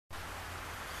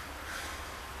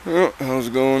Oh, how's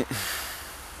it going?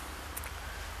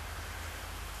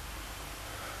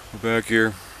 We're back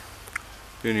here.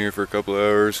 Been here for a couple of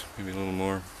hours, maybe a little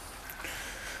more.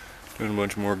 Doing a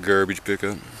bunch more garbage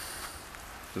pickup.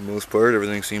 For the most part,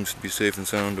 everything seems to be safe and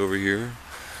sound over here.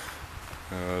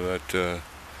 That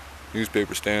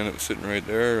newspaper stand that was sitting right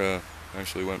there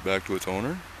actually went back to its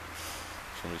owner.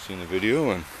 Somebody seen the video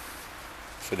and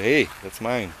said, "Hey, that's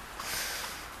mine."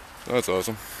 So that's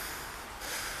awesome.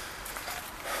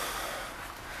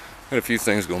 Had a few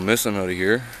things go missing out of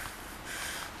here.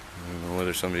 I don't know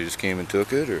whether somebody just came and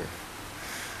took it or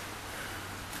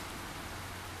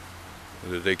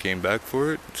whether they came back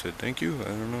for it and said thank you. I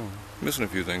don't know. Missing a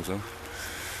few things though.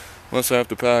 Unless I have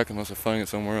to pack, unless I find it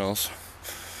somewhere else.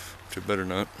 Which I better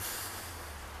not.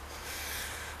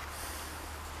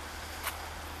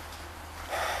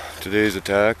 Today's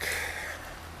attack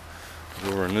is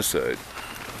over on this side.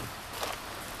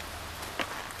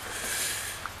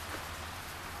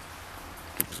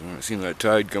 So when I seen that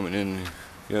tide coming in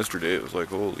yesterday, it was like,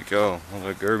 holy cow, all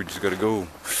that garbage has got to go.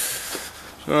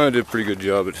 So I did a pretty good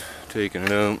job at taking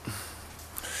it out.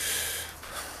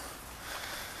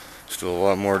 Still a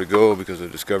lot more to go because I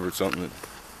discovered something that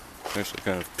actually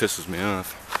kind of pisses me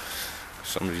off.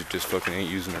 Somebody just fucking ain't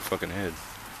using their fucking head.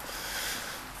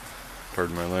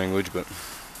 Pardon my language, but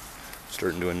it's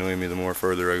starting to annoy me the more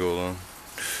further I go along.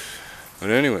 But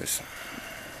anyways,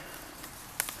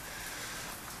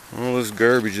 all this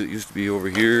garbage that used to be over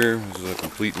here was a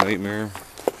complete nightmare.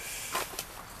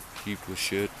 Heaped with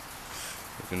shit.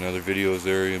 Look in other videos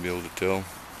there, you'll be able to tell.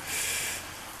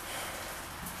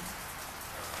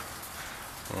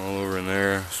 All over in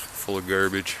there, it's full of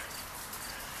garbage.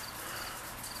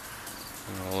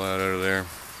 And all that out of there.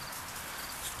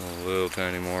 Still a little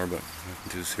tiny more, but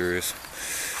nothing too serious.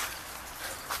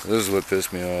 This is what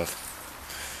pissed me off.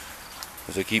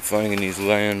 Is I keep finding these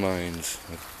landmines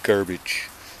with garbage.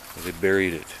 They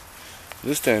buried it.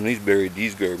 This time these buried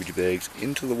these garbage bags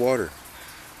into the water.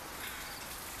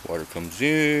 Water comes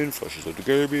in, flushes out the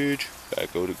garbage,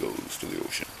 back out it goes to the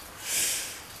ocean.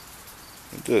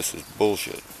 And this is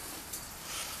bullshit.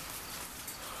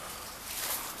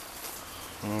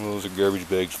 All those are garbage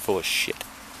bags full of shit.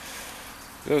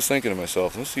 I was thinking to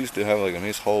myself, this used to have like a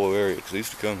nice hollow area because I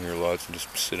used to come here lots and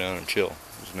just sit down and chill.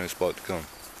 It was a nice spot to come.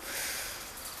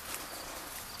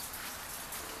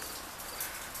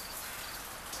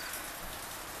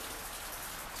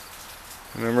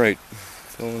 And I'm right,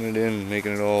 filling it in,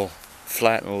 making it all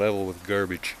flat and level with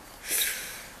garbage.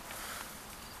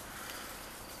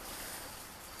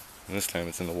 And this time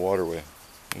it's in the waterway,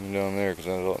 even down there, because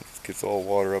it gets all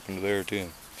water up into there too.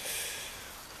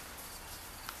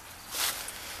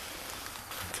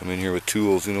 Come in here with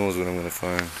tools, who knows what I'm going to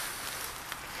find.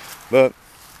 But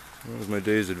that was my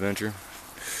day's adventure.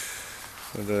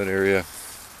 With that area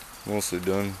mostly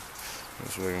done.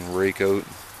 So I can rake out,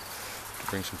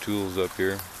 bring some tools up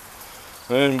here.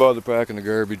 I didn't bother packing the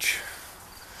garbage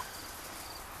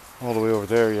all the way over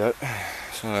there yet,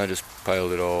 so I just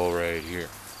piled it all right here.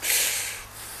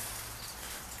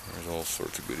 There's all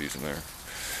sorts of goodies in there.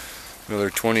 Another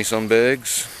 20 some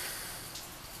bags,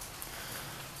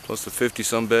 plus the 50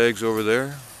 some bags over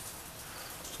there.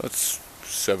 So that's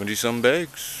 70 some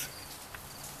bags.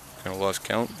 Kind of lost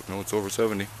count, but no, it's over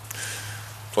 70.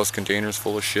 Plus containers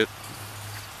full of shit.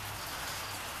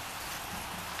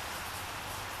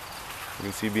 You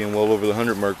can see being well over the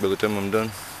 100 mark by the time I'm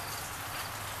done.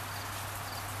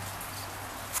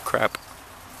 Crap.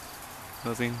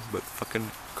 Nothing but fucking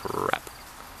crap.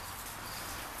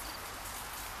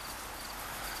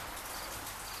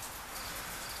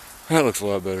 That looks a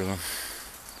lot better though.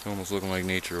 It's almost looking like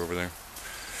nature over there.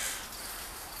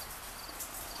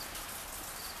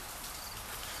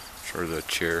 Sure, that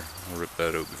chair. I'll rip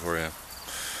that out before I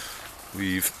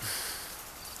leave.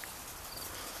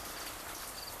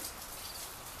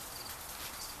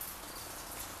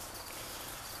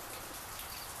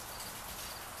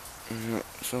 Yeah,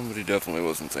 somebody definitely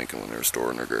wasn't thinking when they were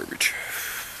storing their garbage.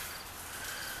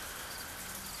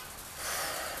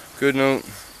 Good note.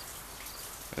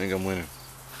 I think I'm winning.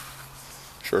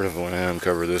 Short of when I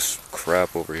uncover this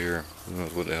crap over here. Who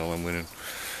knows what the hell I'm winning.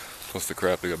 Plus the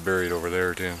crap that got buried over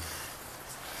there too.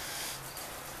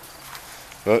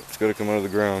 But it's got to come out of the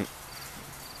ground.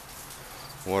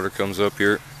 Water comes up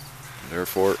here,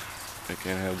 therefore it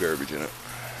can't have garbage in it.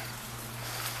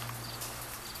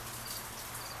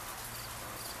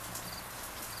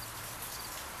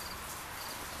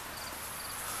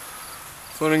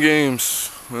 Fun and games.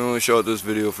 I only shot this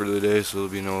video for the day, so there'll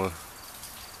be no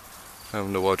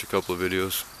having to watch a couple of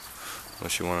videos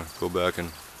unless you want to go back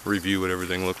and review what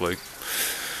everything looked like.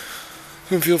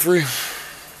 And feel free.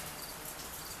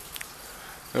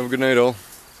 Have a good night, all.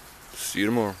 See you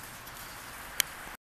tomorrow.